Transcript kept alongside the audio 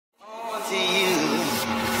to you.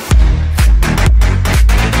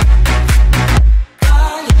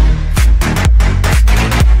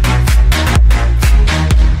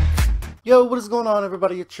 Yo, what is going on,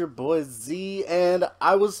 everybody? It's your boy Z, and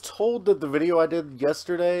I was told that the video I did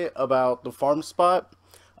yesterday about the farm spot,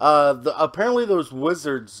 apparently those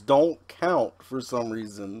wizards don't count for some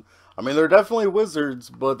reason. I mean, they're definitely wizards,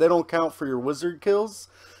 but they don't count for your wizard kills.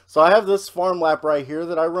 So I have this farm lap right here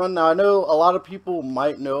that I run. Now, I know a lot of people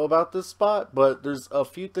might know about this spot, but there's a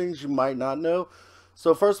few things you might not know.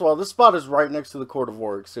 So first of all, this spot is right next to the Court of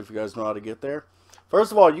Orcs, if you guys know how to get there.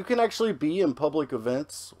 First of all, you can actually be in public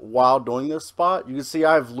events while doing this spot. You can see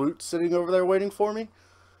I have loot sitting over there waiting for me.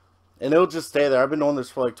 And it'll just stay there. I've been doing this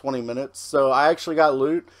for like 20 minutes. So I actually got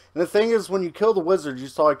loot. And the thing is, when you kill the wizard, you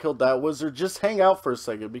saw I killed that wizard, just hang out for a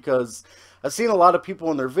second. Because I've seen a lot of people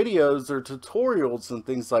in their videos, their tutorials and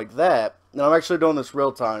things like that. And I'm actually doing this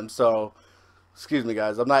real time. So, excuse me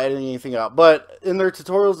guys, I'm not editing anything out. But in their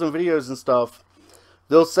tutorials and videos and stuff,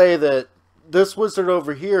 they'll say that this wizard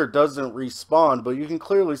over here doesn't respawn, but you can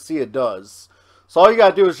clearly see it does. So all you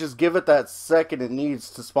gotta do is just give it that second it needs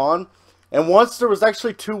to spawn. And once there was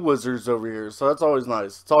actually 2 wizards over here, so that's always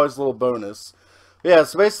nice. It's always a little bonus. Yeah,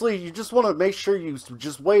 so basically you just want to make sure you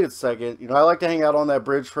just wait a second. You know, I like to hang out on that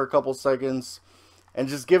bridge for a couple seconds and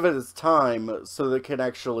just give it its time so that it can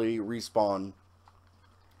actually respawn.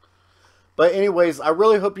 But anyways, I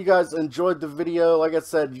really hope you guys enjoyed the video. Like I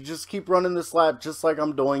said, you just keep running this lap just like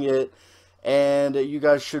I'm doing it. And you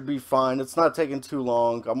guys should be fine. It's not taking too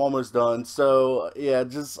long. I'm almost done. So, yeah,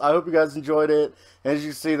 I hope you guys enjoyed it. And as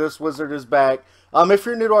you see, this wizard is back. If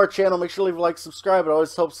you're new to our channel, make sure to leave a like, subscribe. It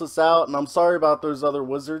always helps us out. And I'm sorry about those other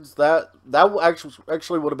wizards. That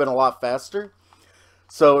actually would have been a lot faster.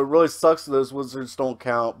 So, it really sucks that those wizards don't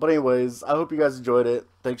count. But anyways, I hope you guys enjoyed it.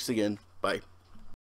 Thanks again. Bye.